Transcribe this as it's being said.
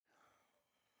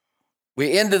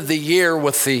We ended the year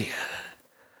with the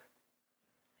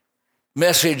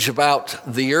message about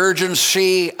the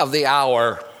urgency of the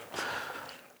hour,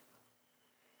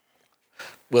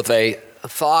 with a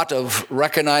thought of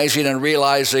recognizing and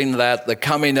realizing that the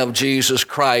coming of Jesus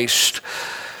Christ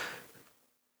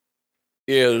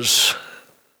is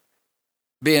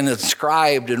being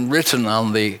inscribed and written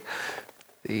on the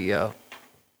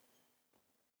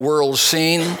world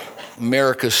scene,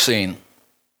 America's scene.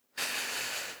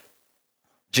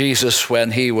 Jesus,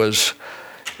 when he was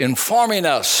informing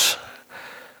us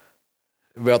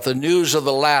about the news of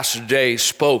the last days,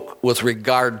 spoke with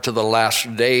regard to the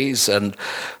last days and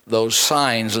those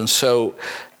signs. And so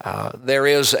there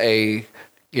is a,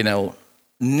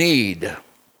 need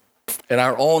in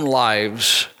our own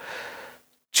lives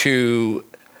to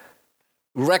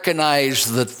recognize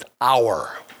the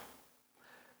hour.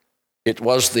 It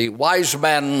was the wise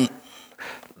man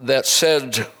that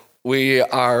said we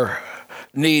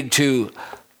need to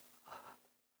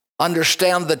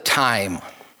understand the time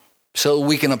so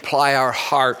we can apply our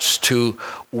hearts to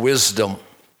wisdom.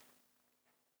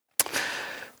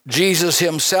 Jesus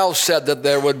himself said that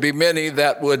there would be many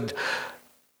that would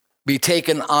be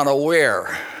taken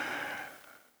unaware.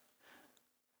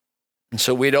 And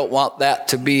so we don't want that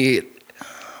to be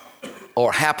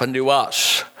or happen to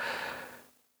us.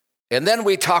 And then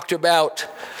we talked about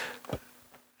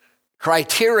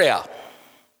criteria,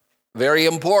 very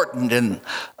important in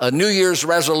a New Year's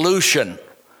resolution,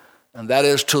 and that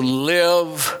is to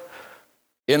live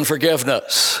in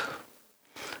forgiveness.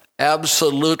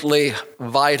 Absolutely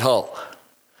vital.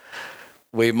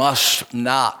 We must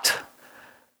not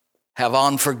have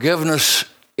unforgiveness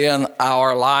in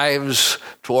our lives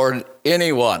toward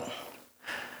anyone.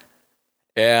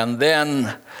 And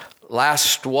then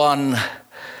last one,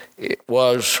 it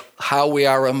was how we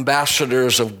are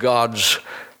ambassadors of God's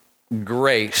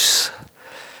grace.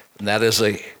 And that is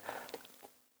a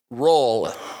role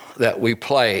that we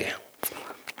play.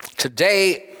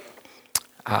 Today,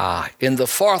 in the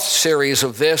fourth series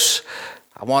of this,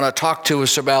 I want to talk to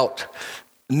us about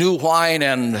new wine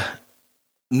and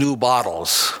new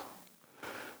bottles.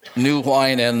 New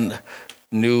wine and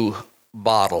new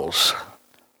bottles.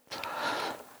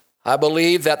 I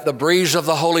believe that the breeze of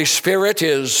the Holy Spirit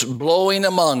is blowing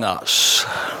among us.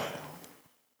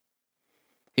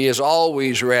 He is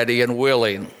always ready and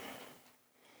willing.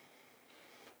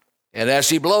 And as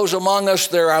he blows among us,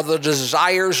 there are the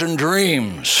desires and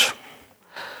dreams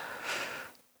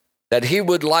that he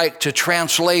would like to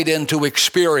translate into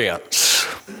experience.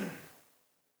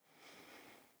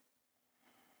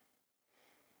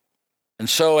 And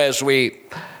so as we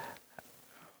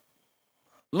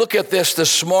look at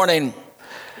this morning,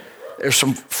 there's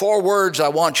some 4 words I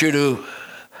want you to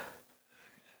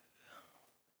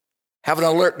have an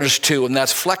alertness to, and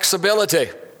that's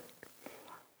flexibility,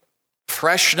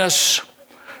 freshness,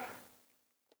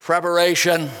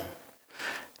 preparation,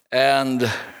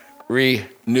 and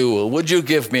renewal. Would you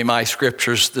give me my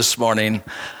scriptures this morning?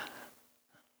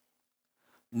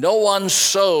 No one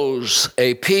sews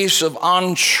a piece of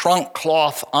unshrunk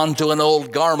cloth onto an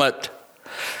old garment,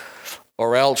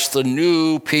 or else the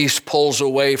new piece pulls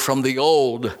away from the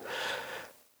old,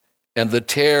 and the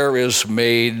tear is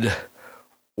made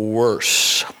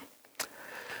worse.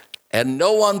 And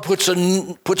no one puts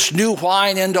new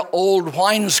wine into old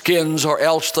wineskins, or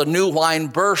else the new wine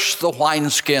bursts the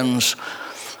wineskins.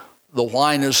 The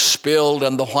wine is spilled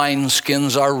and the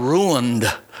wineskins are ruined.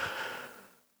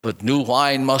 But new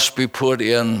wine must be put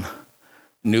in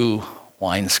new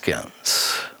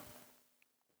wineskins.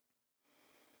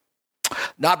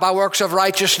 Not by works of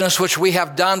righteousness which we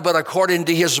have done, but according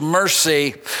to his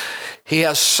mercy, he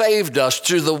has saved us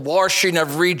through the washing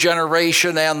of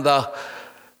regeneration and the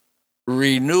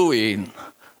renewing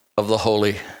of the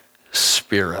Holy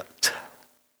Spirit.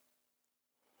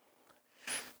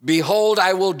 Behold,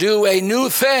 I will do a new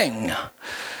thing.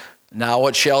 Now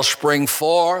it shall spring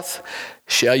forth.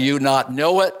 Shall you not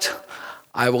know it?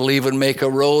 I will even make a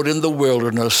road in the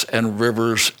wilderness and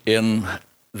rivers in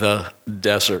the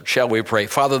desert. Shall we pray?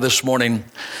 Father, this morning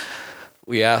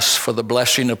we ask for the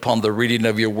blessing upon the reading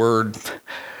of your word.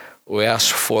 We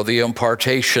ask for the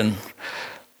impartation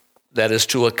that is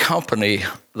to accompany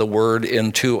the word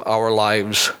into our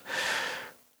lives.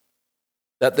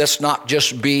 That this not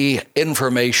just be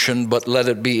information, but let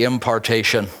it be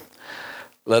impartation.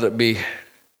 Let it be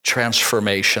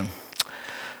transformation.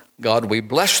 God, we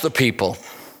bless the people,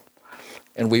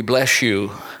 and we bless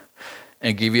you,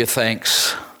 and give you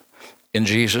thanks. In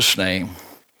Jesus' name,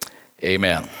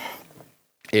 amen.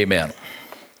 Amen.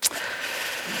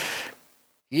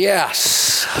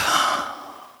 Yes.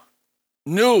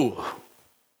 New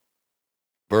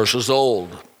versus old.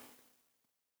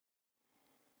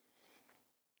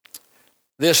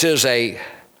 This is a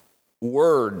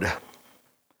word,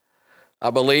 I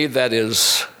believe, that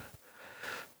is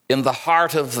in the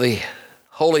heart of the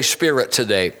Holy Spirit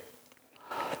today,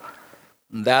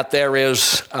 that there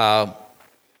is a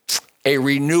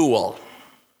renewal.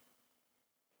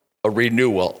 A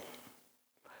renewal.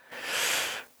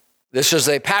 This is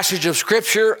a passage of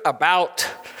Scripture about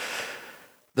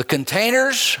the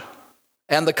containers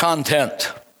and the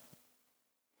content.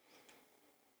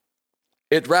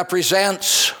 It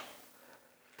represents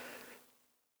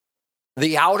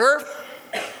the outer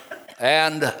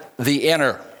and the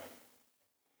inner,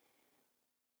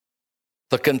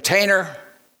 the container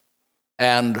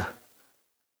and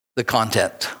the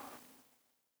content.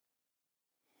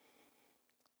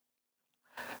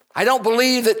 I don't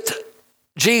believe that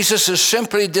Jesus is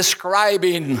simply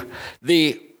describing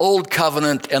the old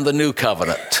covenant and the new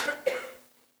covenant.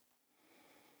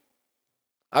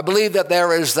 I believe that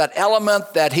there is that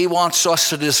element that he wants us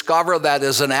to discover that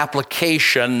is an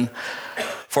application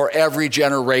for every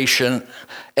generation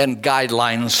and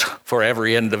guidelines for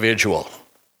every individual.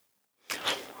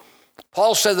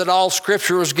 Paul said that all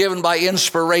Scripture was given by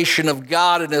inspiration of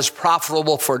God and is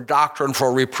profitable for doctrine,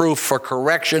 for reproof, for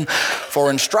correction, for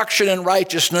instruction in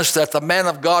righteousness, that the man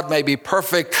of God may be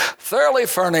perfect, thoroughly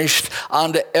furnished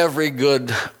unto every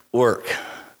good work.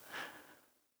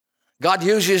 God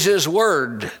uses his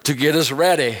word to get us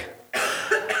ready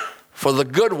for the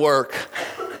good work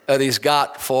that he's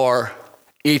got for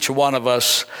each one of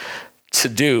us to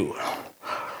do.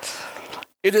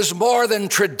 It is more than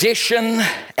tradition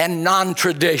and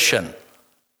non-tradition,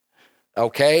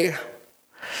 okay?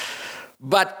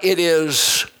 But it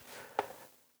is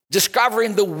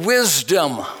discovering the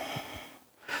wisdom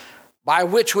by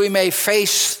which we may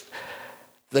face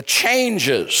the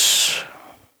changes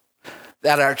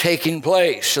that are taking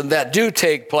place and that do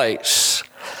take place.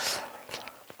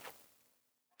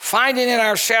 Finding in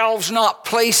ourselves not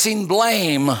placing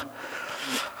blame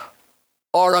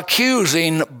or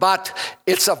accusing, but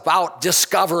it's about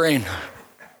discovering.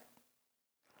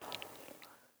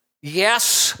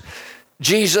 Yes,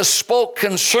 Jesus spoke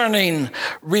concerning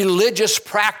religious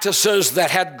practices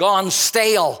that had gone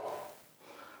stale,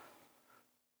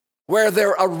 where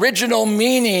their original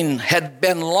meaning had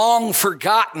been long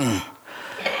forgotten,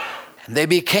 and they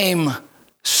became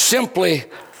simply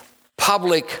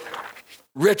public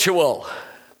ritual.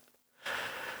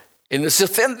 And it's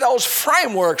within those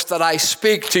frameworks that I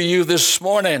speak to you this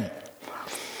morning.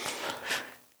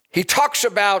 He talks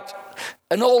about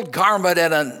an old garment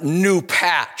and a new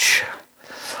patch.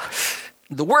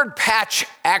 The word patch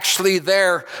actually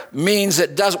there means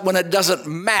when it doesn't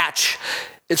match,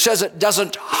 it says it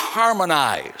doesn't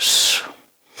harmonize.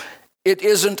 It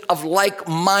isn't of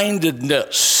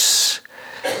like-mindedness.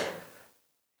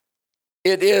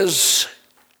 It is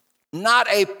not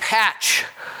a patch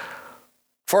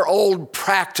for old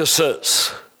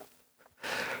practices,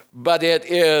 but it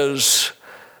is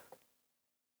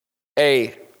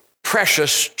a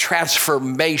precious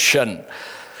transformation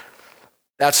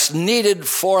that's needed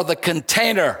for the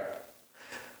container,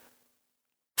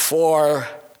 for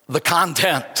the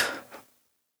content.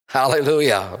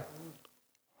 Hallelujah.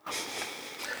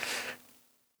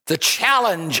 The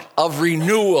challenge of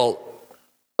renewal,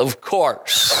 of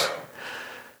course,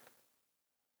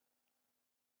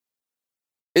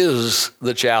 is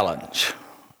the challenge.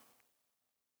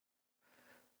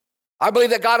 I believe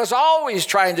that God is always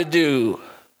trying to do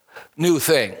new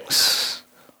things,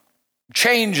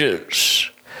 changes,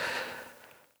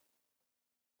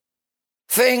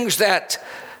 things that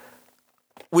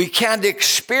we can't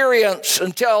experience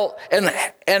until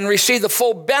and receive the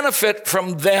full benefit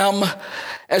from them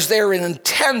as they're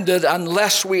intended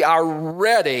unless we are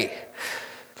ready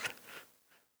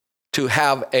to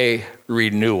have a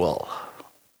renewal.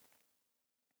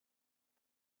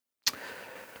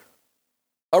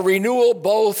 A renewal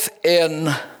both in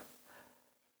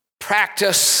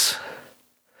practice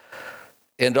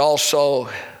and also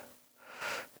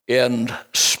in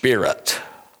spirit.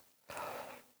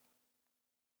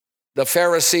 The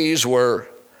Pharisees were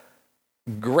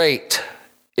great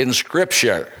in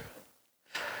Scripture.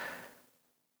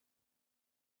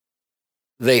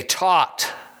 They taught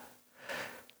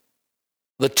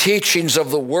the teachings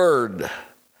of the Word,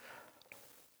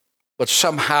 but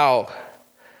somehow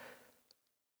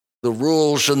the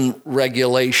rules and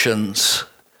regulations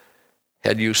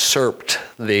had usurped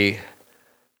the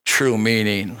true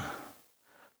meaning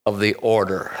of the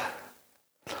order.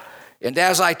 And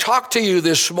as I talk to you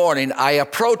this morning, I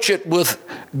approach it with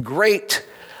great,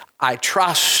 I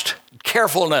trust,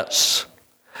 carefulness,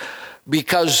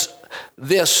 because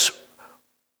this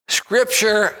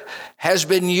scripture has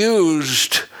been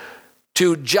used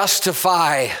to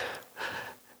justify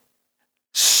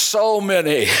so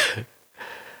many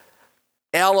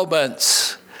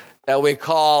elements that we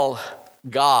call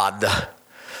God.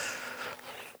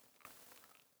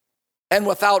 And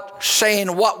without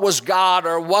saying what was God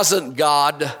or wasn't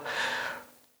God,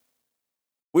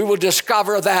 we will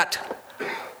discover that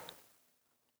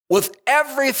with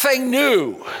everything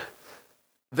new,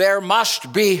 there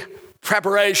must be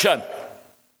preparation.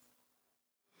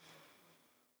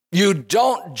 You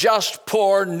don't just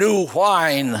pour new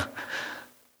wine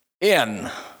in.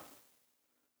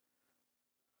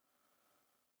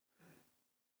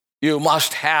 You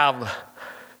must have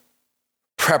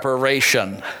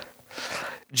preparation.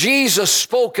 Jesus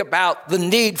spoke about the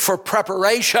need for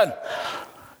preparation.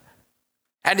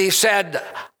 And he said,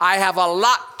 I have a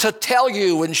lot to tell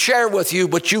you and share with you,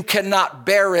 but you cannot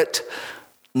bear it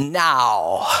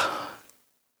now.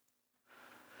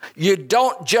 You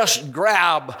don't just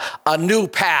grab a new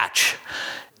patch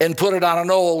and put it on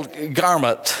an old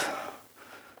garment.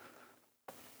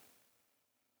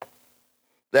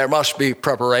 There must be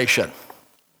preparation.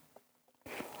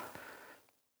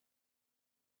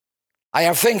 I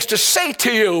have things to say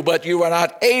to you, but you are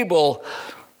not able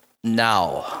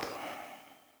now.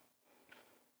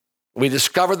 We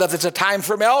discover that there's a time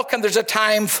for milk and there's a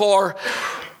time for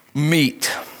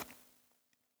meat.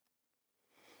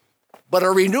 But a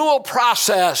renewal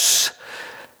process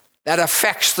that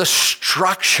affects the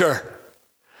structure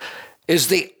is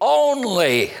the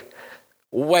only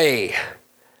way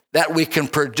that we can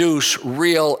produce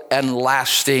real and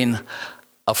lasting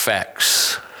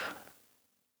effects.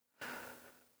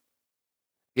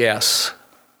 Yes,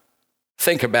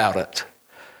 think about it.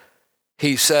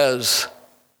 He says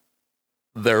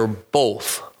they're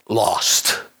both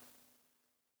lost.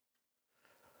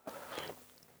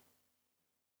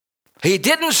 He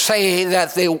didn't say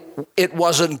that it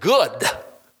wasn't good.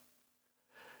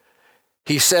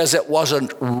 He says it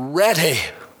wasn't ready.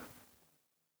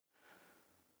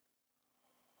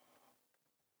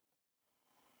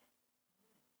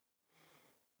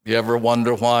 You ever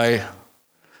wonder why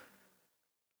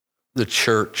the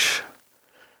church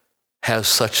has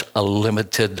such a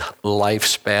limited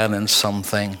lifespan in some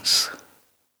things?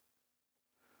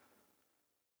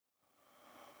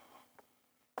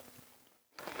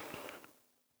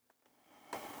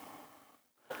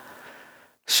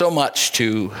 So much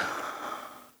to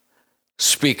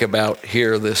speak about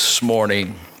here this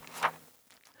morning.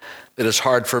 It is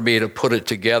hard for me to put it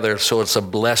together, so it's a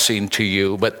blessing to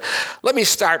you. But let me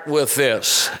start with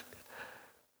this.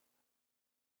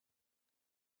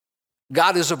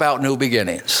 God is about new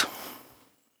beginnings.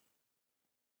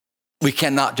 We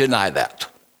cannot deny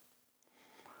that.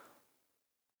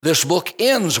 This book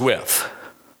ends with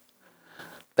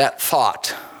that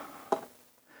thought.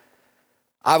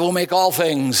 I will make all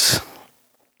things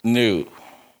new.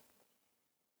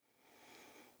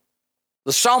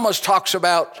 The psalmist talks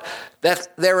about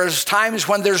that there is times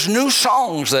when there's new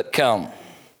songs that come.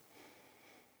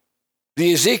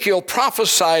 The Ezekiel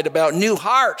prophesied about new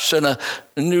hearts and a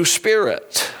new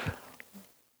spirit.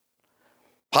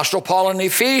 Apostle Paul in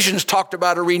Ephesians talked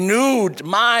about a renewed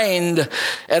mind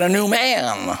and a new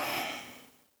man.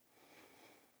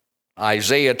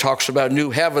 Isaiah talks about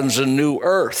new heavens and new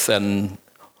earth, and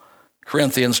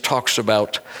Corinthians talks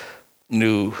about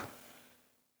new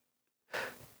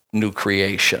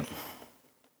creation.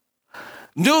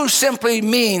 New simply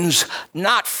means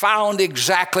not found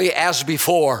exactly as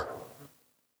before.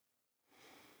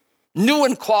 New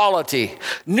in quality,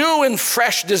 new in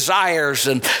fresh desires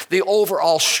and the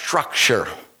overall structure.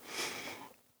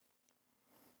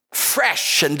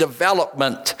 Fresh in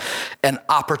development and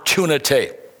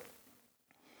opportunity.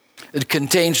 It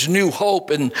contains new hope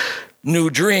and new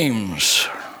dreams.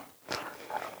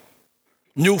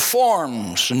 New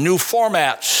forms, new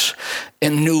formats,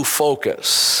 and new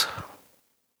focus.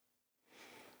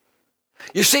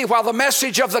 You see, while the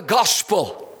message of the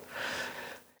gospel,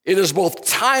 it is both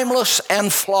timeless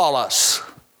and flawless,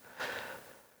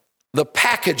 the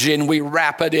packaging we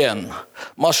wrap it in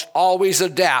must always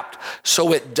adapt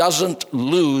so it doesn't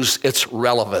lose its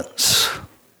relevance.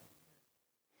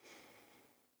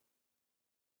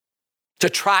 To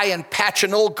try and patch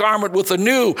an old garment with a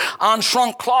new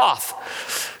unshrunk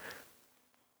cloth,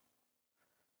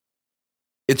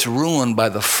 it's ruined by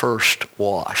the first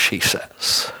wash, he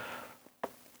says.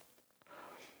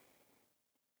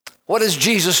 What is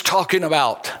Jesus talking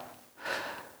about?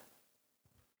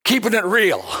 Keeping it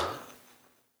real.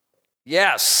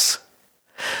 Yes.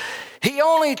 He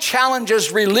only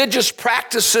challenges religious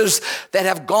practices that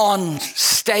have gone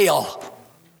stale,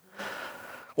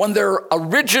 when their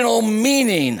original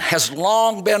meaning has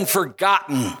long been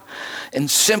forgotten and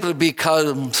simply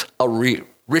becomes a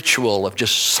ritual of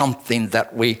just something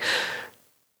that we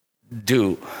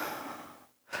do.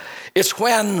 It's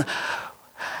when,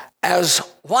 as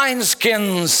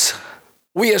wineskins,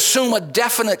 we assume a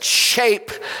definite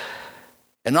shape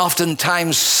and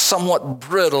oftentimes somewhat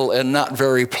brittle and not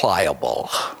very pliable.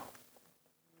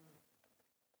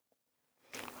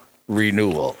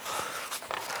 Renewal.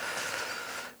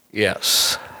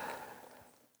 Yes.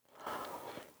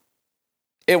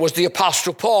 It was the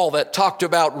Apostle Paul that talked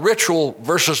about ritual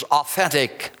versus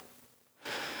authentic.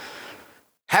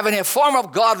 Having a form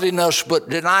of godliness but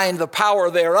denying the power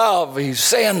thereof. He's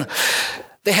saying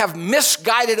they have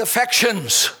misguided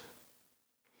affections.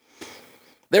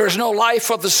 There is no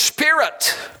life of the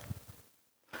Spirit.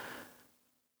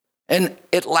 And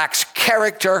it lacks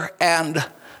character and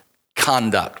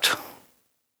conduct.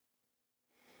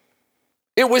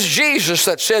 It was Jesus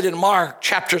that said in Mark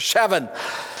chapter 7,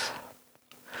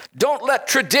 don't let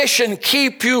tradition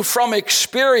keep you from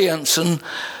experiencing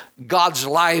God's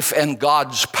life and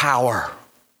God's power.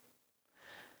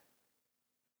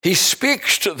 He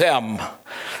speaks to them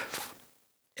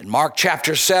in Mark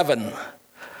chapter 7,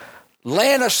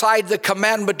 laying aside the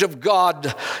commandment of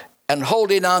God and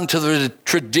holding on to the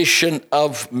tradition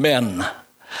of men.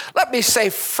 Let me say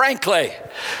frankly,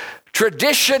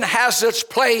 tradition has its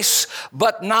place,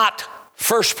 but not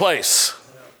first place.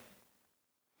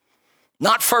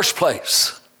 Not first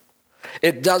place.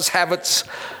 It does have its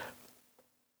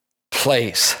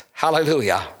place.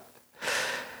 Hallelujah.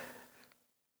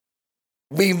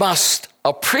 We must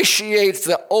appreciate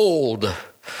the old,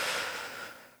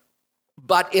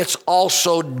 but it's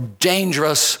also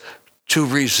dangerous to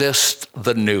resist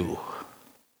the new.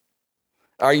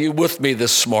 Are you with me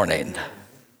this morning?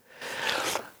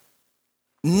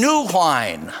 New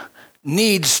wine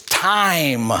needs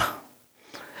time.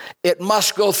 It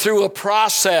must go through a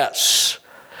process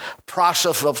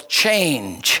of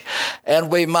change,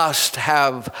 and we must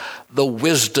have the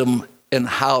wisdom in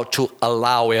how to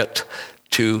allow it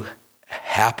to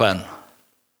happen.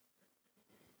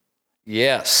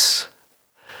 Yes.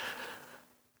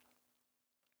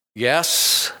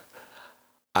 Yes,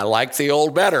 I like the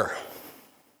old better.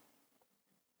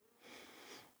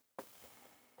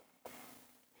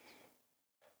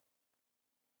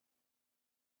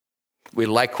 We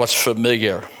like what's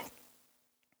familiar.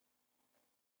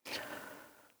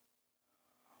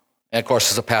 And of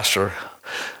course, as a pastor,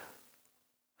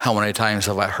 how many times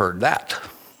have I heard that?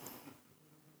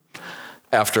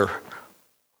 After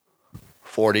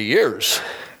 40 years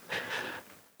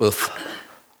with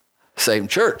same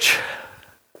church,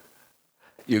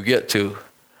 you get to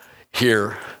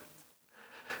hear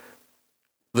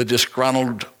the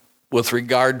disgruntled with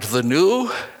regard to the new,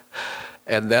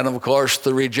 and then, of course,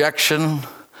 the rejection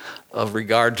of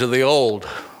regard to the old.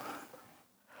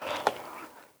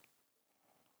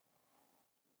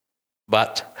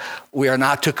 But we are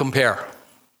not to compare.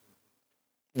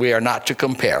 We are not to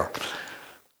compare.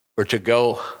 We're to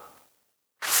go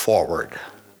forward.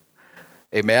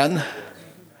 Amen?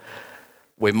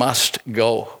 We must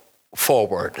go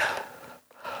forward.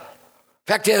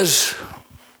 Fact is,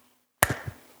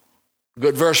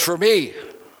 good verse for me.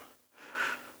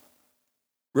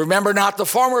 Remember not the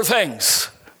former things.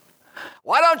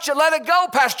 Why don't you let it go,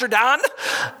 Pastor Don?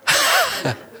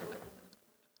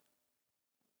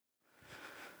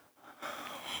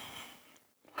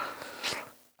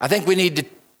 I think we need to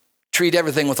treat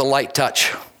everything with a light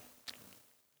touch.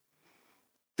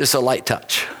 Just a light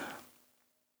touch.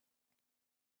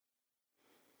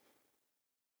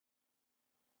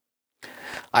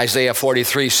 Isaiah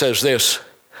 43 says this,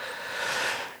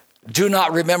 do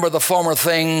not remember the former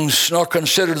things, nor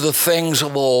consider the things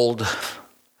of old.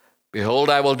 Behold,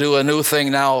 I will do a new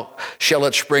thing now. Shall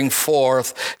it spring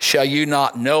forth? Shall you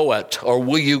not know it? Or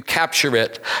will you capture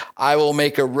it? I will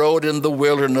make a road in the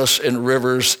wilderness and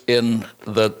rivers in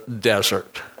the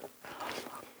desert.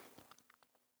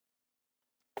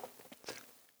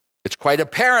 It's quite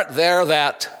apparent there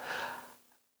that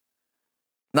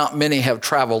not many have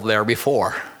traveled there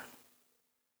before,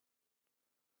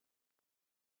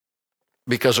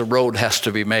 because a road has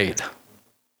to be made.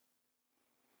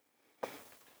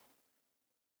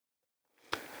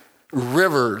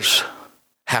 Rivers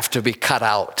have to be cut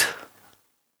out.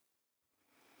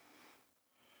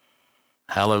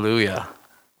 Hallelujah.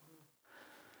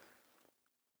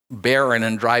 Barren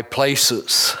and dry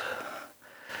places.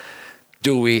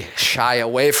 Do we shy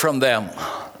away from them?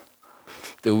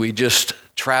 Do we just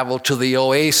travel to the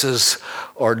oasis,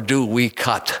 or do we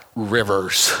cut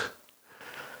rivers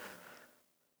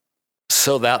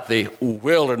so that the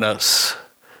wilderness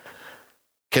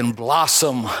can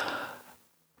blossom?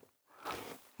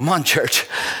 Come on, church.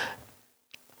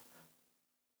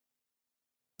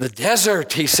 The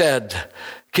desert, he said,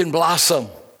 can blossom.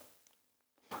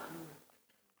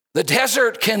 The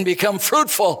desert can become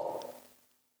fruitful.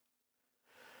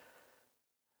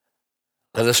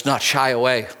 Let us not shy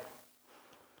away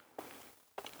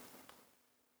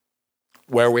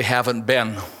where we haven't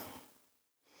been,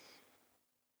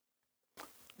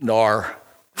 nor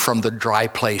from the dry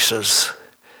places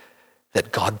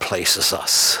that God places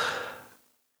us.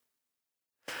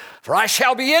 For I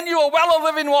shall be in you a well of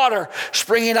living water,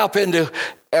 springing up into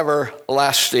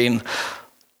everlasting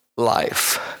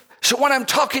life. So when I'm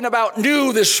talking about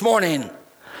new this morning,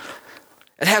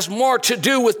 it has more to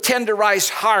do with tenderized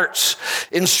hearts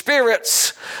and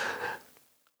spirits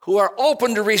who are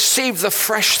open to receive the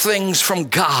fresh things from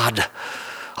God,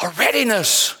 a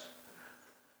readiness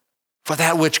for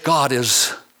that which God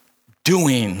is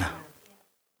doing,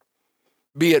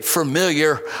 be it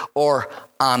familiar or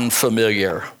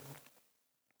unfamiliar.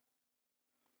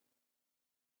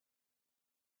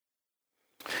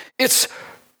 It's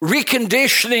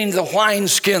reconditioning the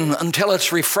wineskin until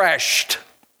it's refreshed,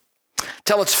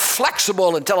 until it's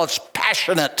flexible, until it's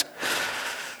passionate.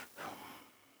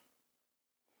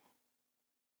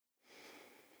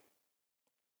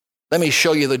 Let me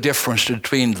show you the difference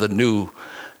between the new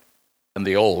and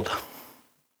the old.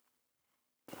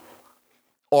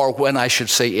 Or when I should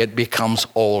say it becomes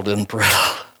old and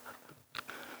brittle.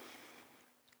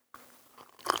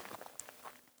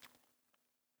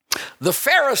 The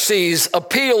Pharisees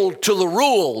appealed to the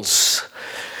rules.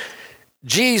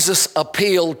 Jesus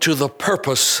appealed to the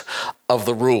purpose of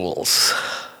the rules.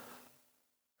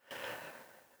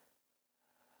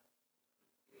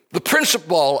 The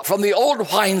principle from the old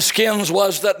wineskins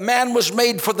was that man was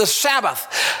made for the Sabbath.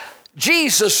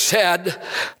 Jesus said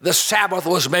the Sabbath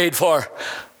was made for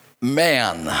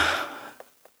man.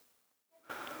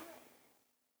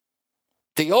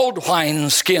 The old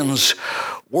wineskins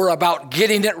were about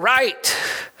getting it right.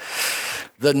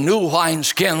 The new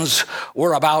wineskins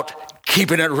were about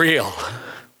keeping it real.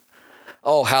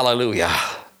 Oh, hallelujah.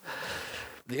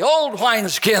 The old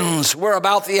wineskins were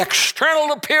about the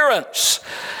external appearance,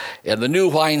 and the new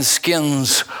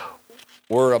wineskins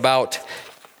were about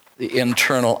the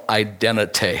internal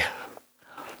identity.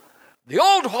 The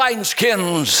old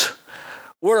wineskins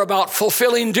were about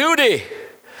fulfilling duty.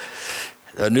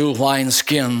 The new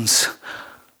wineskins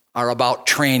are about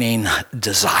training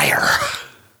desire.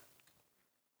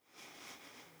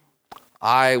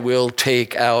 I will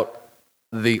take out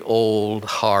the old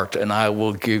heart and I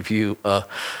will give you a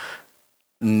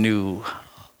new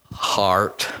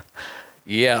heart.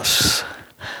 Yes,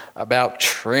 about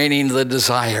training the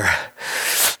desire.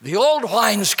 The old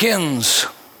wineskins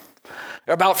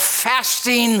are about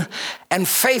fasting and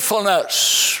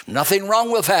faithfulness. Nothing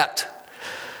wrong with that.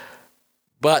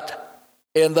 But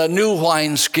in the new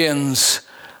wineskins,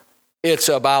 it's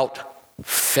about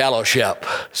fellowship.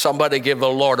 Somebody give the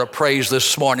Lord a praise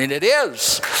this morning. It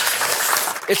is.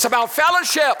 It's about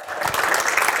fellowship.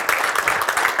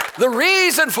 The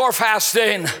reason for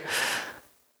fasting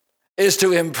is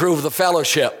to improve the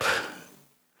fellowship,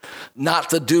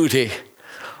 not the duty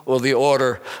or the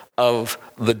order of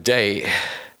the day.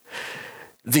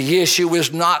 The issue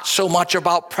is not so much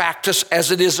about practice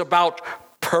as it is about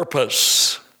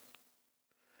purpose.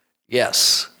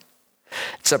 Yes,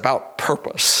 it's about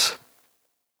purpose.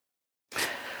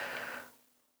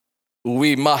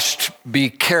 We must be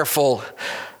careful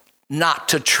not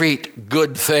to treat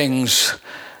good things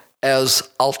as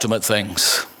ultimate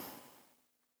things.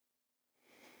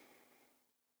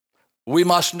 We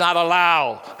must not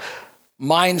allow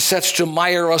mindsets to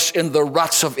mire us in the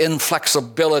ruts of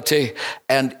inflexibility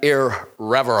and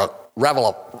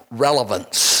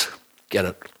irrelevance. Get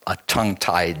a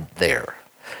tongue-tied there.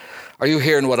 Are you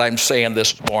hearing what I'm saying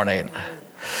this morning?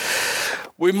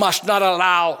 We must not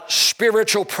allow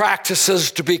spiritual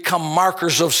practices to become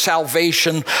markers of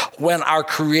salvation when our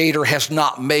Creator has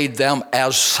not made them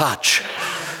as such.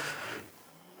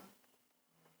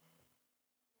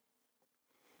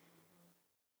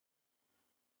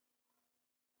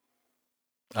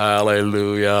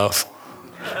 Hallelujah.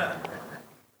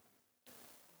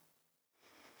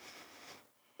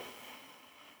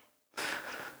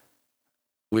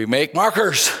 We make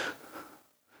markers.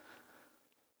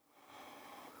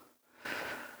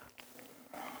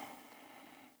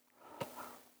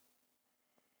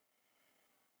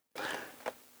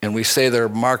 And we say they're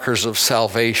markers of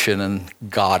salvation, and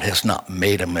God has not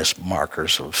made them as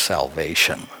markers of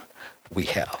salvation. We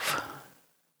have.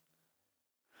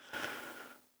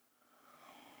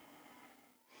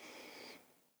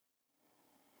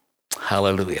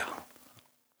 Hallelujah.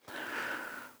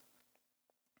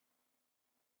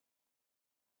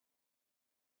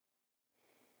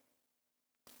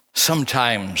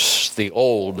 Sometimes the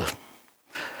old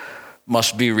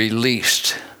must be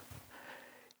released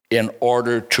in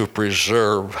order to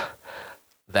preserve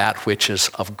that which is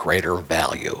of greater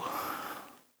value.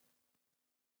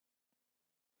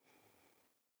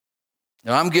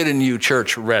 Now, I'm getting you,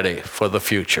 church, ready for the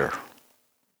future.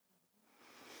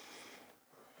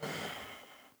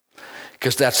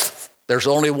 Because there's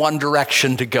only one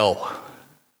direction to go,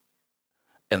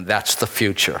 and that's the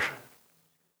future.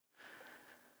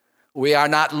 We are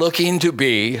not looking to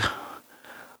be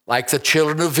like the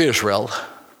children of Israel,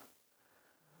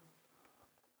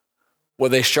 where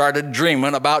they started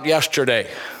dreaming about yesterday.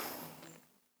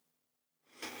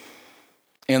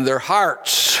 In their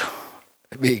hearts,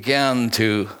 began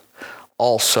to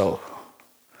also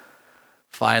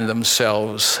find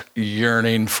themselves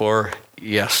yearning for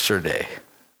yesterday.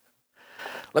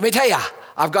 Let me tell you,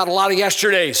 I've got a lot of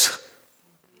yesterdays.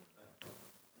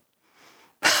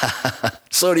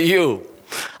 So do you.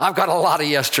 I've got a lot of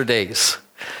yesterdays.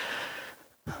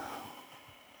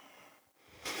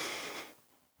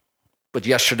 But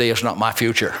yesterday is not my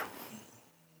future.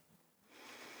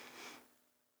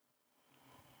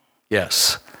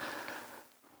 Yes.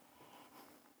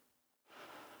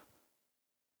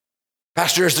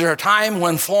 Pastor, is there a time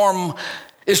when form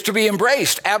is to be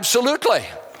embraced? Absolutely.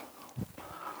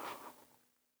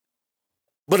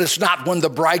 But it's not when the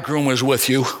bridegroom is with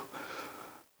you.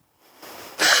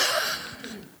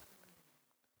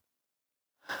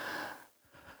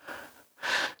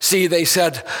 See, they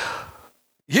said,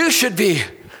 you should be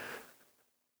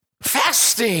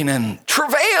fasting and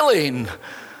travailing.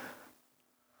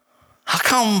 How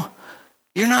come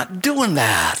you're not doing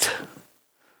that?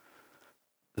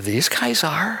 These guys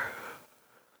are.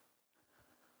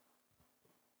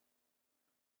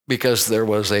 Because there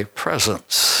was a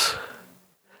presence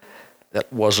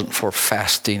that wasn't for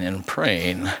fasting and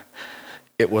praying.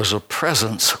 It was a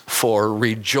presence for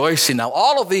rejoicing. Now,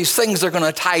 all of these things are going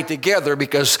to tie together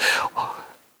because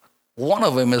one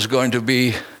of them is going to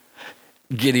be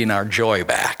getting our joy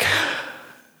back.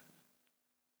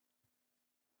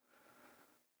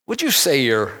 Would you say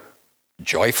you're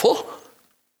joyful?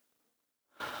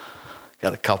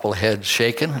 Got a couple of heads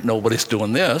shaking. Nobody's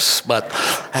doing this, but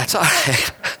that's all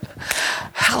right.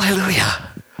 Hallelujah.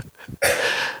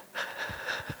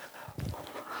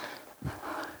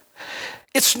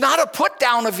 It's not a put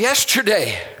down of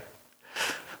yesterday.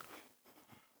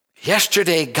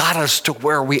 Yesterday got us to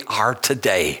where we are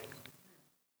today.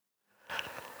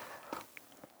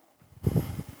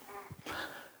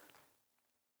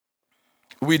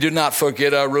 We do not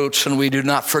forget our roots and we do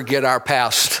not forget our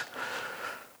past.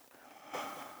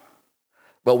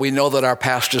 But we know that our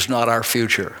past is not our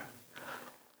future.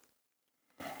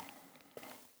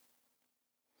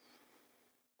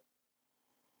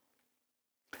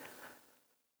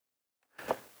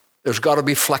 There's got to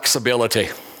be flexibility.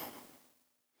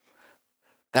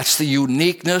 That's the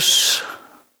uniqueness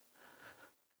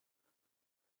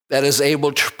that is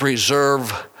able to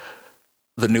preserve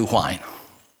the new wine,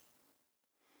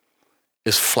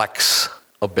 is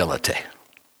flexibility.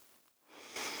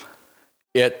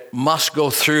 It must go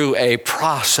through a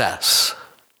process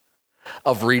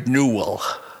of renewal.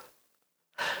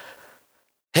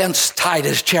 Hence,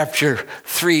 Titus chapter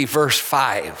 3, verse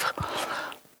 5.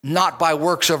 Not by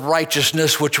works of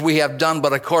righteousness which we have done,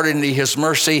 but according to his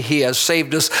mercy, he has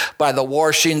saved us by the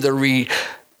washing, the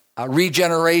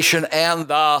regeneration, and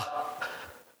the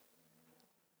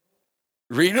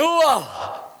renewal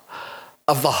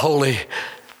of the Holy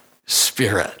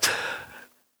Spirit.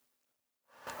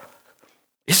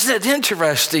 Isn't it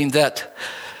interesting that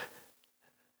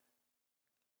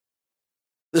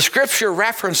the scripture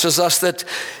references us that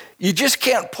you just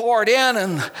can't pour it in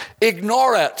and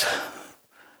ignore it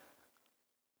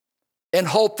and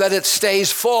hope that it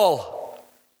stays full?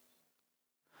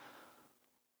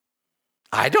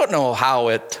 I don't know how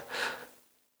it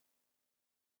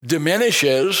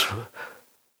diminishes,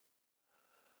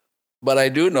 but I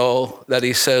do know that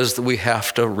he says that we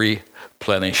have to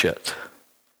replenish it.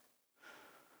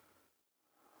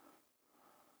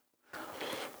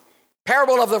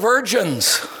 Parable of the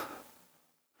virgins.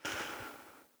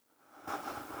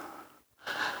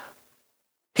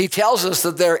 He tells us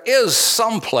that there is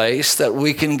some place that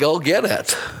we can go get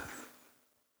it.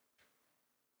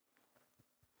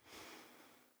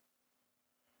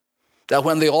 that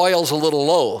when the oil's a little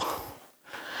low,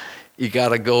 you got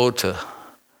to go to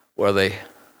where they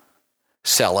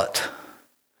sell it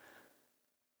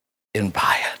and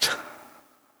buy it.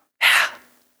 Yeah.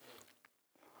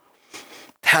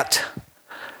 That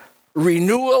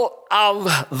renewal of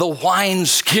the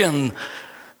wineskin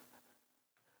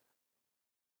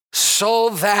so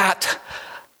that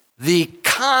the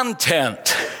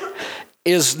content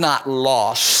is not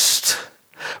lost,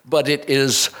 but it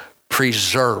is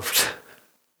preserved.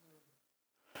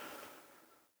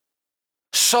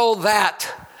 So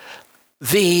that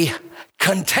the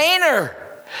container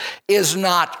is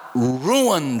not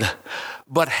ruined,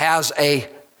 but has a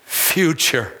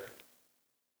future.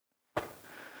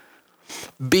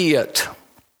 Be it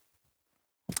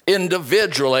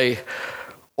individually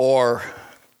or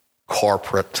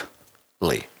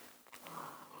corporately.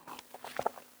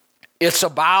 It's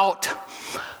about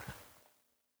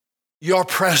your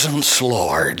presence,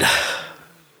 Lord.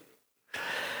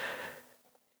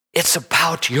 It's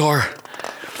about your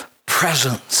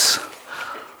presence,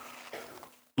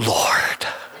 Lord.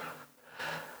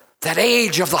 That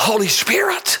age of the Holy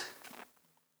Spirit,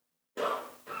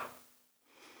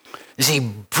 as he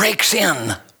breaks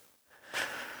in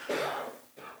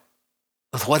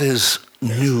with what is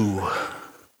new.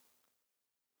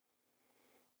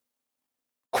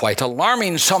 Quite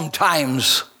alarming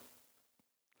sometimes.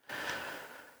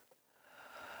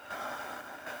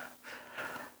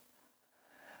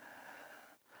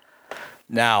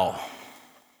 Now,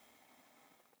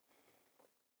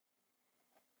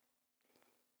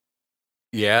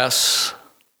 yes,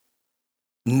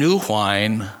 new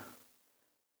wine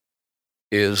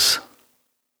is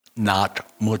not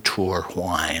mature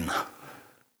wine.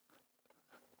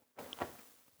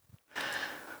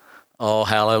 Oh,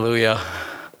 hallelujah.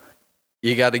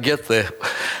 You got to get the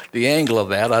angle of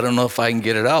that. I don't know if I can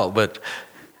get it out, but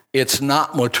it's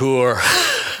not mature.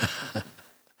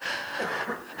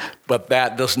 But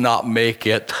that does not make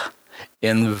it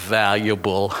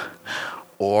invaluable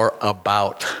or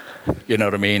about, you know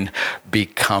what I mean,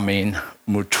 becoming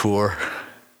mature.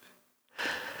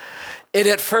 It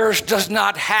at first does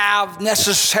not have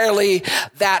necessarily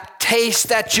that taste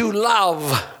that you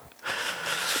love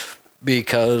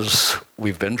because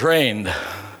we've been trained.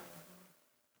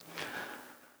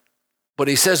 But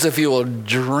he says if you will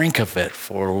drink of it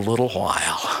for a little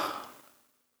while,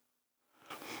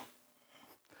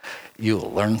 you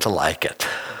will learn to like it.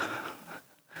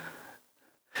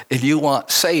 And you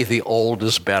won't say the old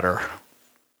is better.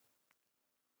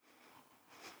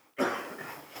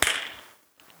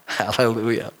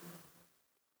 Hallelujah.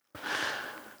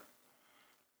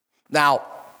 Now,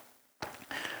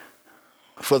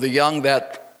 for the young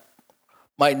that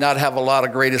might not have a lot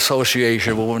of great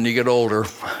association, but when you get older,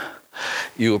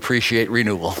 you appreciate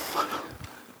renewal.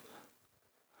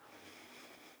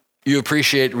 You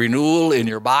appreciate renewal in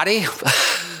your body.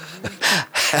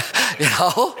 You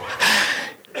know?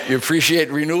 You appreciate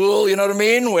renewal, you know what I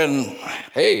mean? When,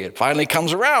 hey, it finally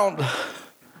comes around.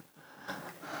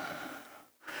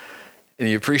 And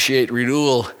you appreciate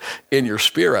renewal in your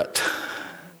spirit.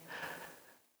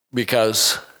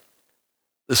 Because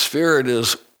the spirit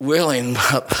is willing,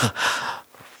 but the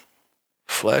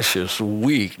flesh is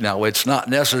weak. Now, it's not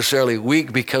necessarily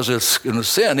weak because it's in a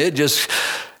sin. It just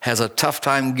has a tough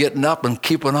time getting up and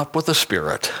keeping up with the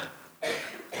spirit.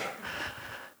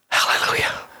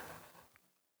 Hallelujah.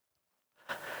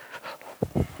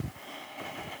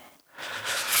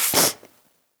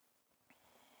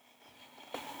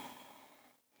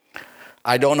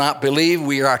 I do not believe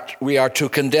we are to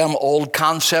condemn old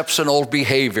concepts and old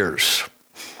behaviors.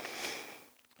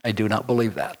 I do not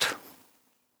believe that.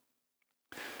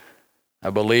 I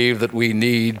believe that we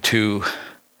need to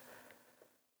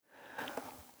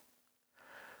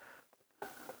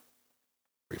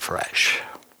refresh.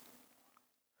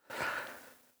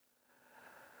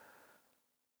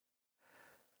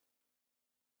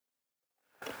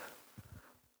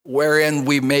 Wherein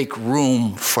we make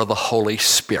room for the Holy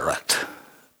Spirit.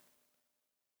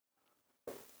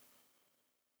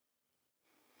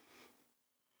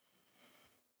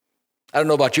 I don't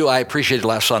know about you, I appreciated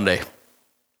last Sunday.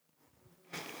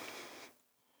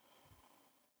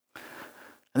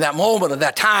 And that moment, at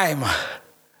that time,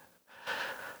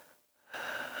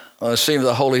 it seemed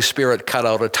the Holy Spirit cut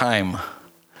out a time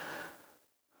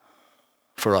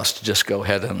for us to just go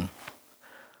ahead and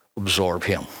absorb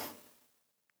him.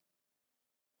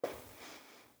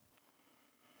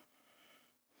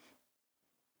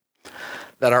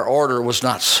 That our order was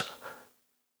not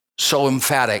so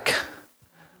emphatic.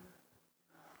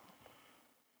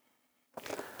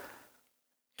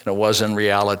 And it was in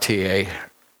reality a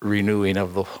renewing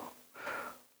of the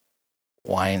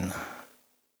wine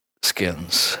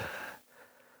skins.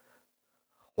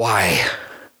 Why?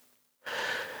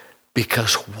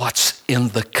 Because what's in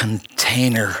the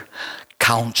container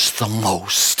counts the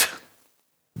most.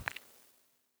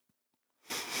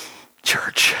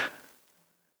 Church,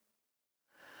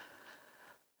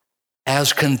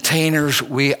 as containers,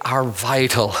 we are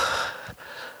vital,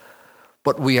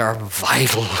 but we are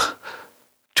vital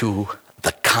to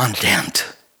the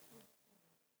content.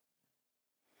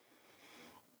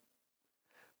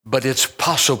 But it's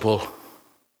possible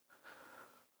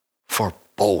for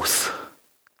both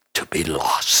to be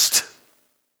lost.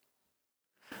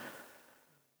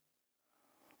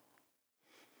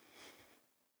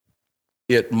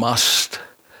 It must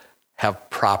have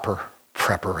proper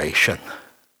preparation.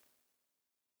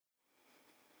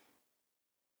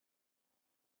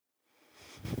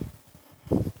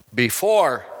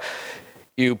 Before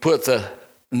you put the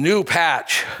new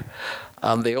patch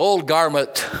on the old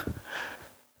garment,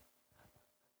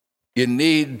 you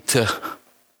need to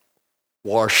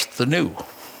wash the new.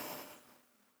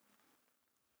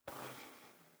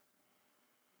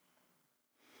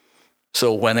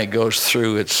 So when it goes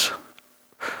through its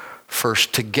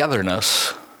first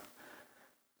togetherness,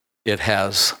 it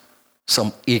has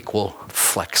some equal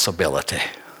flexibility.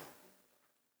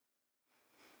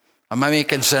 Am I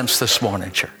making sense this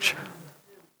morning, church?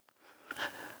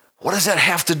 What does that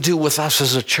have to do with us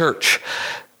as a church,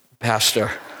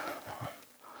 Pastor?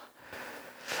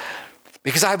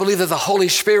 Because I believe that the Holy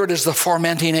Spirit is the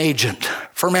fermenting agent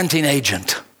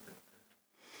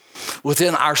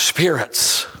within our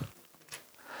spirits.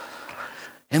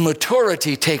 And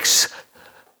maturity takes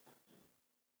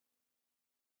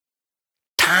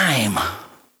time.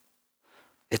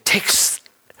 It takes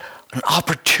an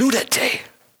opportunity.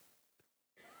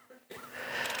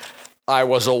 I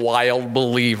was a wild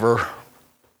believer.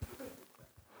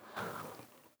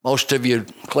 Most of you,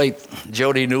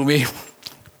 Jody knew me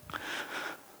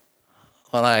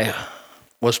when I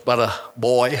was but a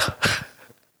boy.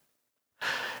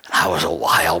 I was a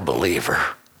wild believer.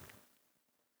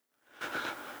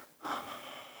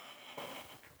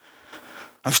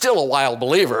 I'm still a wild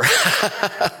believer.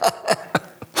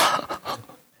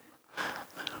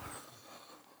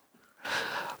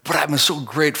 But I'm so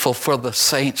grateful for the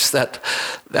saints that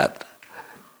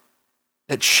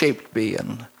shaped me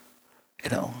and,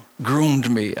 groomed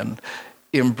me and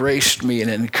embraced me and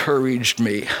encouraged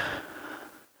me.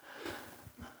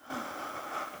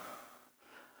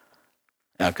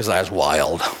 Yeah, because I was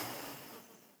wild.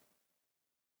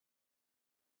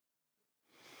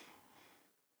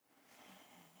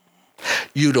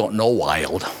 You don't know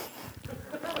wild.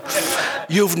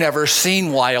 You've never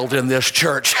seen wild in this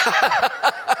church.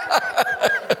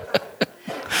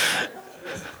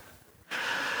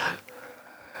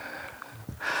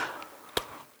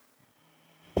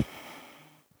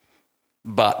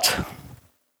 But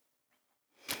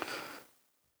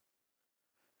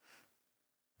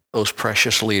those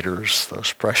precious leaders,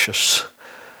 those precious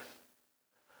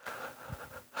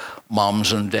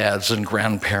moms and dads and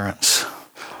grandparents,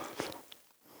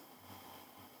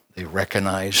 they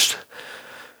recognized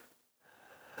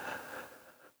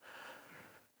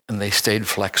and they stayed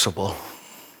flexible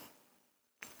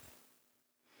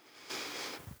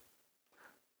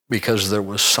because there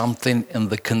was something in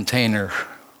the container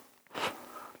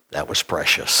that was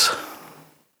precious.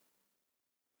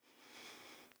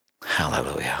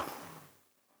 Hallelujah.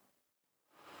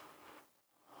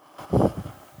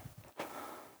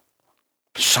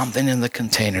 Something in the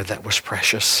container that was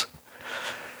precious.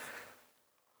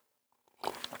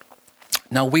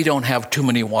 Now, we don't have too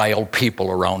many wild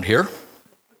people around here,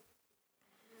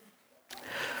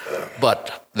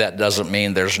 but that doesn't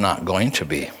mean there's not going to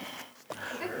be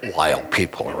wild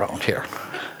people around here.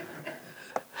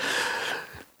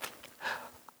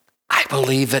 I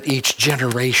believe that each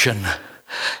generation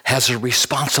has a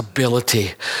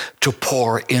responsibility to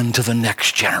pour into the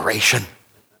next generation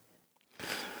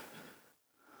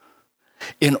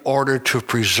in order to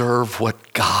preserve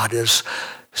what God is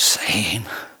saying.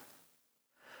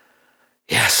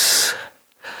 Yes,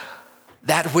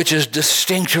 that which is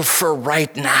distinctive for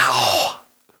right now.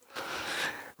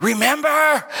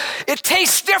 Remember, it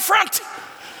tastes different.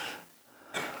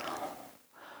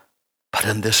 But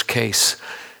in this case,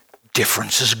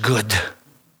 difference is good.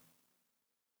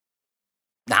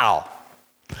 Now,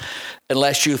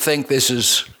 unless you think this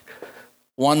is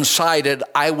one-sided,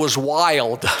 I was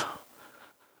wild.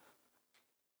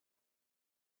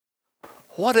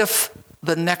 What if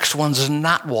the next one's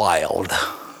not wild?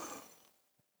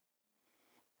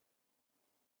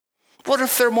 What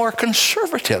if they're more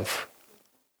conservative?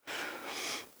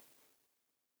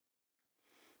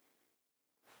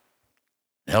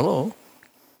 Hello.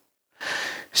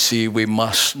 See, we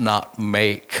must not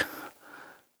make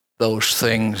those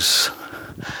things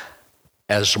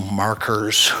as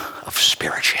markers of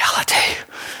spirituality.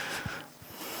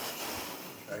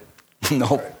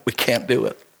 No, we can't do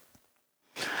it.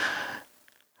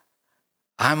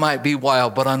 I might be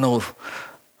wild, but I know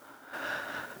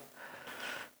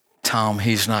Tom,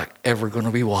 he's not ever going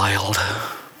to be wild.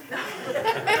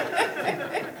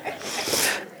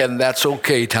 And that's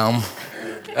okay, Tom.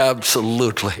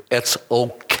 Absolutely. It's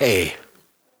okay.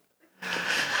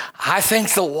 I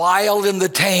think the wild and the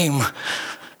tame,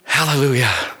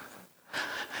 hallelujah,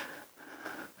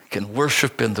 can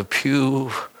worship in the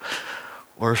pew,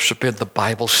 worship in the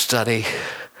Bible study,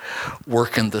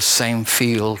 work in the same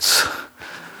fields.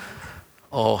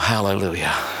 Oh,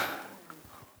 hallelujah.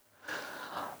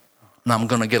 And I'm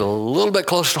going to get a little bit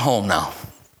close to home now.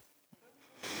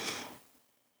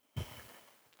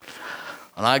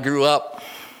 When I grew up,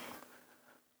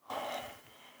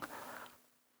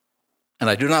 and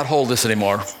I do not hold this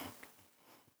anymore,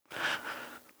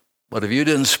 but if you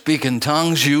didn't speak in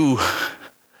tongues, you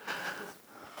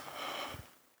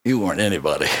weren't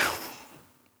anybody.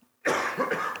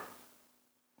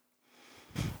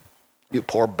 You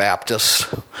poor Baptists,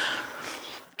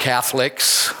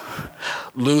 Catholics,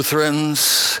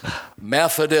 Lutherans,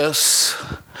 Methodists,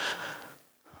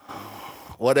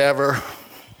 whatever.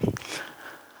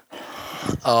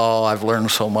 Oh, I've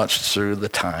learned so much through the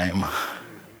time.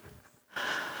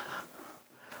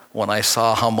 When I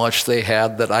saw how much they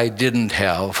had that I didn't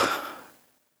have.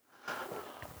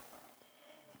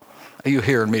 Are you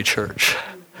hearing me, church?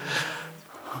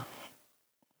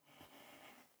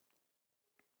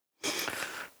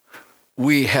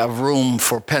 We have room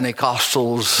for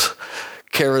Pentecostals,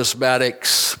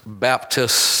 Charismatics,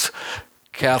 Baptists,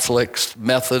 Catholics,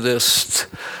 Methodists.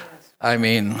 I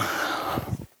mean,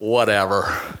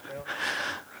 whatever.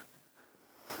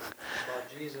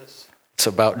 It's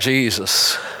about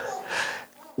Jesus.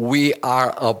 We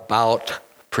are about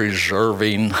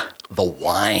preserving the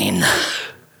wine,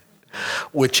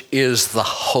 which is the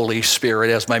Holy Spirit.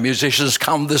 As my musicians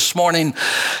come this morning,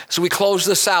 so we close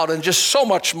this out, and just so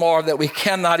much more that we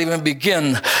cannot even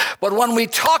begin. But when we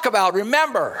talk about,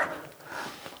 remember,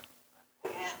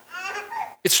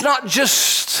 it's not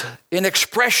just an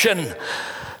expression,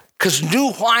 because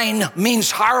new wine means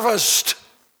harvest.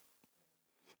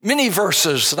 Many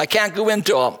verses, and I can't go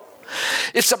into them.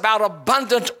 It's about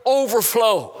abundant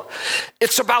overflow.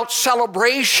 It's about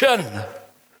celebration.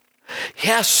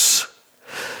 Yes,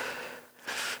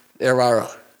 there are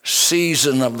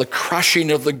season of the crushing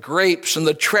of the grapes and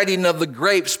the treading of the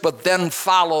grapes, but then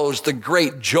follows the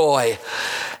great joy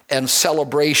and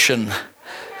celebration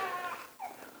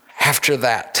after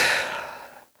that.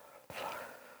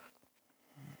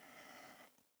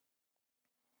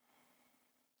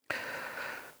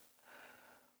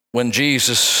 When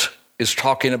Jesus is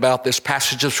talking about this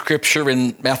passage of Scripture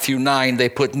in Matthew 9, they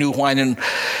put new wine in,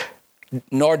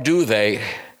 nor do they.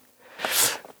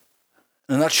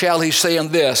 In a nutshell, he's saying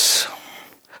this: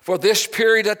 for this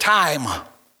period of time,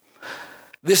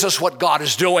 this is what God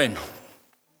is doing.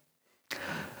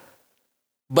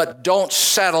 But don't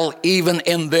settle even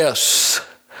in this,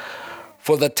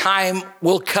 for the time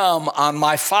will come on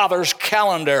my Father's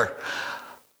calendar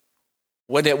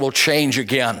when it will change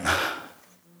again.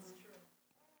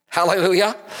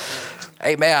 Hallelujah.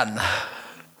 Amen.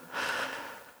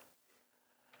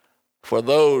 For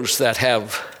those that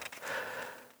have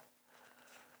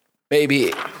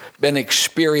maybe been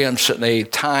experiencing a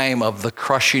time of the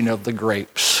crushing of the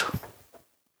grapes,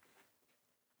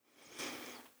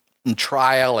 and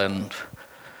trial and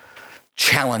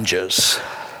challenges,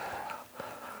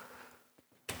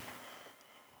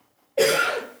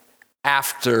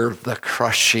 after the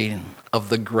crushing of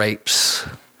the grapes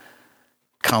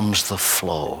comes the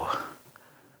flow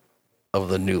of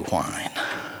the new wine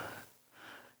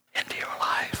into your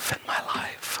life and my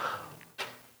life.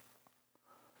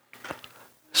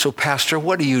 So, Pastor,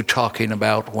 what are you talking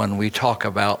about when we talk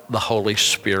about the Holy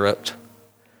Spirit?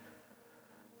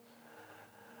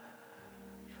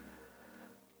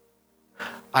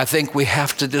 I think we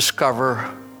have to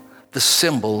discover the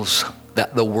symbols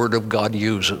that the Word of God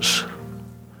uses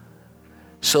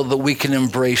so that we can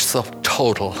embrace the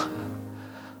total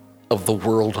of the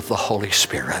world of the Holy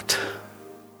Spirit.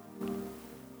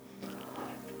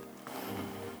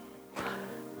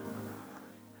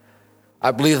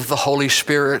 I believe that the Holy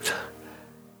Spirit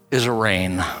is a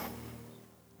rain.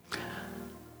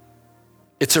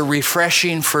 It's a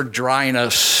refreshing for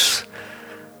dryness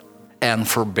and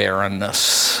for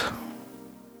barrenness.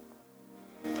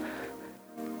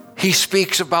 He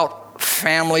speaks about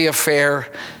family affair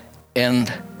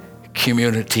and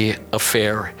community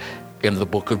affair in the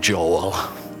book of Joel.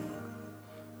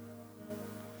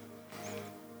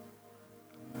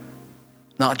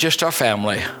 Not just our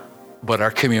family, but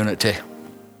our community.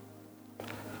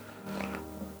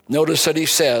 Notice that he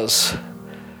says,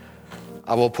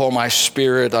 I will pour my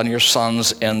spirit on your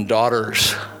sons and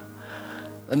daughters.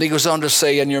 And he goes on to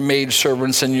say, and your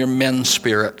maidservants and your men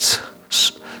spirits,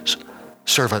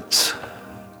 servants,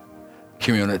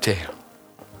 community.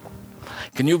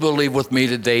 Can you believe with me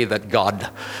today that God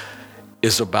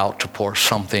is about to pour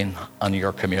something on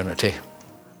your community?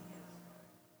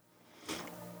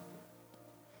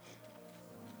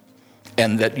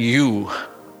 And that you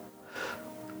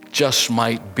just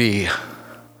might be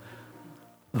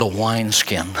the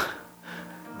wineskin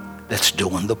that's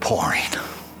doing the pouring.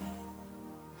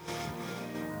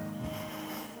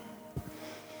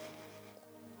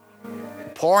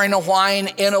 Pouring a wine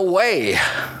in a way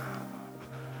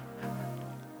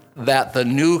that the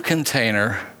new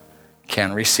container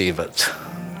can receive it.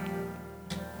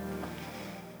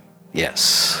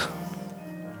 Yes.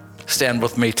 Stand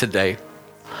with me today.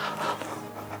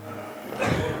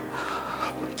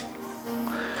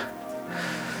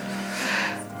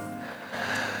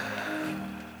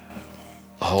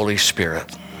 Holy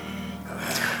Spirit.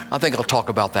 I think I'll talk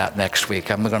about that next week.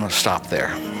 I'm going to stop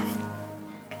there.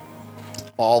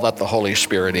 All that the Holy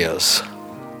Spirit is.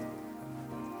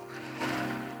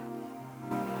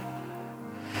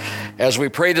 As we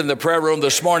prayed in the prayer room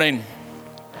this morning,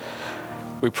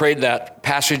 we prayed that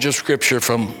passage of Scripture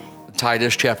from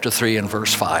Titus chapter 3 and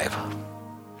verse 5.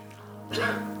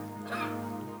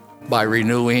 By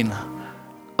renewing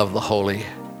of the Holy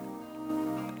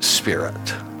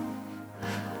Spirit.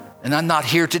 And I'm not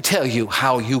here to tell you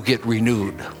how you get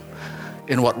renewed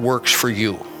in what works for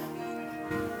you.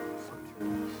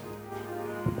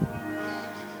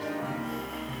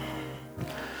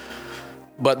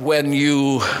 But when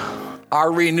you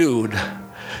are renewed,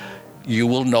 you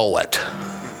will know it.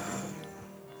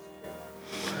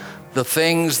 The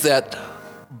things that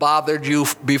bothered you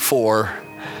before,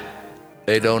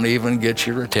 they don't even get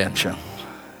your attention.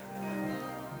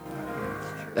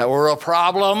 That were a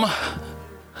problem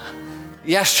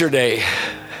yesterday,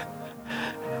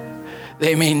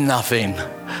 they mean nothing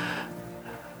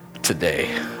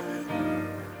today.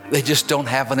 They just don't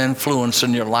have an influence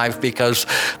in your life because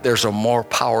there's a more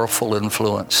powerful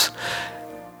influence.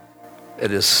 It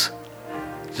has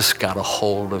just got a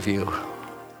hold of you.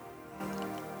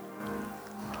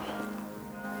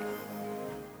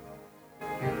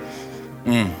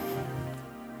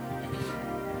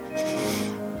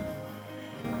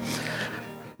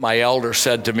 My elder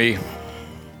said to me,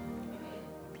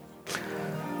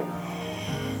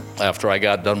 after I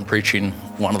got done preaching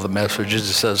one of the messages,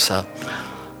 he says,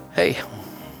 hey,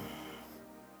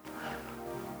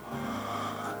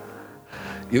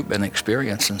 you've been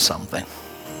experiencing something.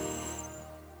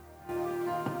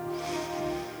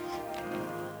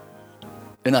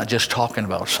 You're not just talking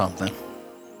about something.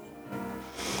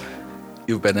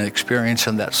 You've been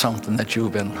experiencing that something that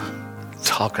you've been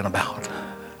talking about.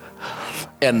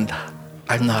 And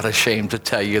I'm not ashamed to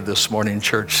tell you this morning,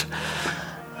 church,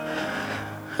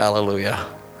 hallelujah,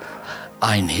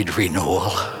 I need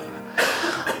renewal.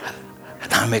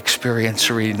 And I'm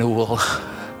experiencing renewal,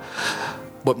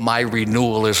 but my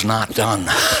renewal is not done.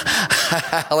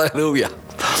 Hallelujah.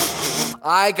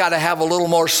 I got to have a little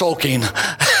more soaking.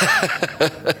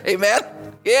 Amen?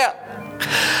 Yeah.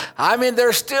 I mean,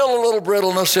 there's still a little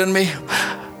brittleness in me.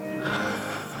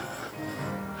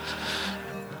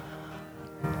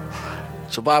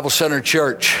 So Bible Center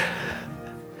Church,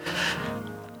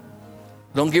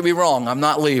 don't get me wrong, I'm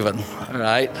not leaving, all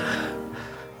right?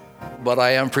 But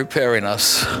I am preparing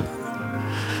us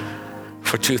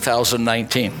for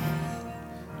 2019.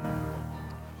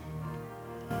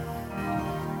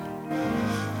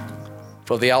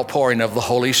 For the outpouring of the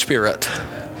Holy Spirit.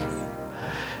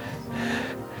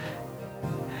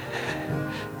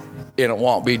 And it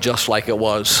won't be just like it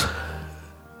was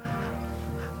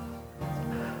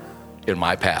in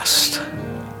my past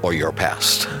or your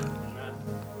past.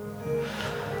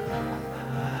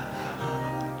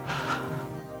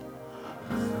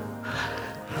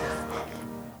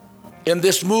 In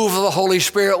this move of the Holy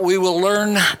Spirit, we will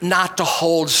learn not to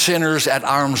hold sinners at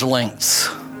arm's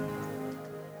length.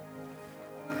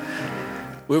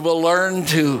 We will learn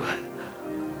to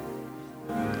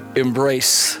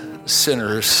embrace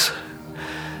sinners.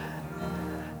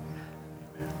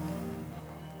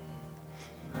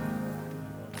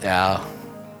 Yeah.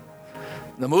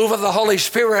 The move of the Holy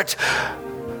Spirit,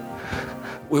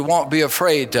 we won't be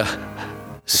afraid to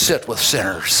sit with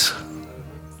sinners.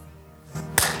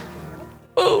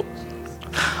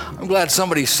 glad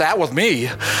somebody sat with me.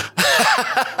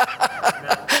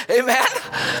 Amen.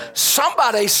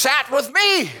 Somebody sat with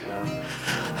me.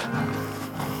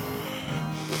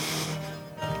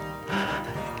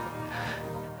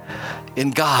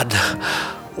 And God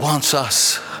wants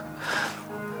us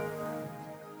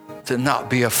to not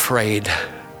be afraid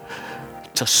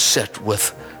to sit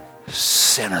with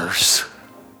sinners.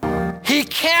 He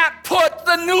can't put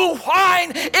the new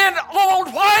wine in old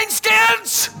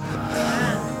wineskins.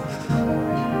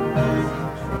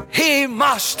 He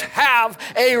must have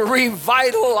a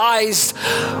revitalized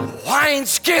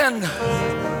wineskin.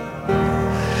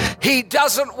 He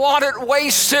doesn't want it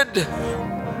wasted.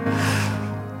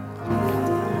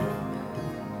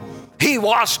 He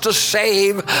wants to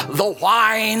save the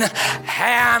wine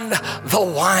and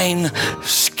the wine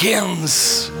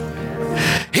skins.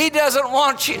 He doesn't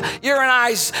want your and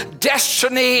I's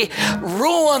destiny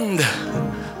ruined.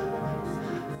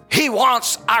 He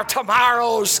wants our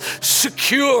tomorrows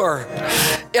secure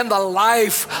in the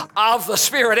life of the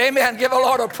Spirit. Amen. Give the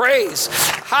Lord a praise.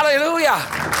 Hallelujah.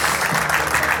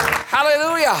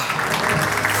 Hallelujah.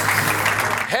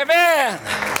 Amen.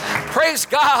 Praise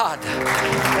God.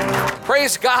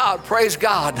 Praise God. Praise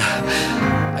God.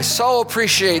 I so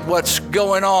appreciate what's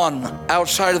going on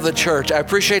outside of the church. I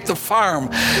appreciate the farm.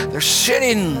 They're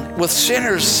sitting with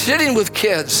sinners, sitting with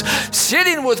kids,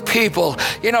 sitting with people,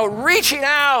 reaching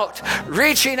out,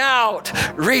 reaching out,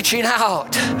 reaching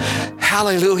out.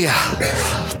 Hallelujah.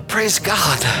 Praise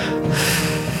God.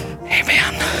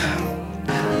 Amen.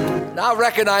 Now I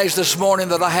recognize this morning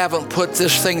that I haven't put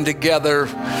this thing together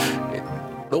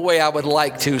the way I would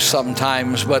like to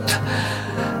sometimes, but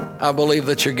I believe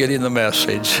that you're getting the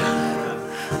message.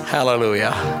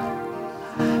 Hallelujah.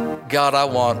 God, I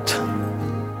want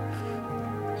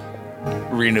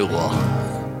renewal.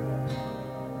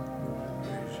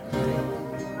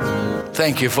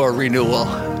 Thank you for renewal.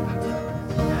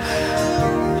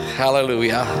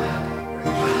 Hallelujah.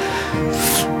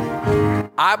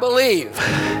 I believe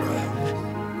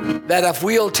that if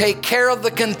we'll take care of the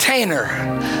container,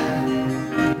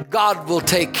 God will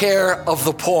take care of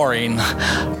the pouring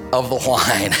of the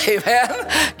wine.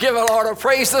 Amen. Give the Lord a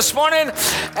praise this morning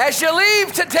as you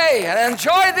leave today and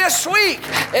enjoy this week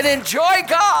and enjoy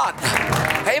God.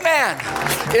 Amen.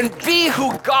 And be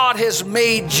who God has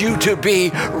made you to be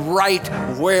right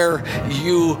where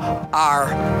you are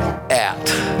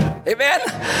at. Amen.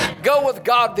 Go with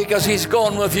God because He's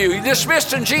going with you. You're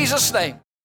dismissed in Jesus' name.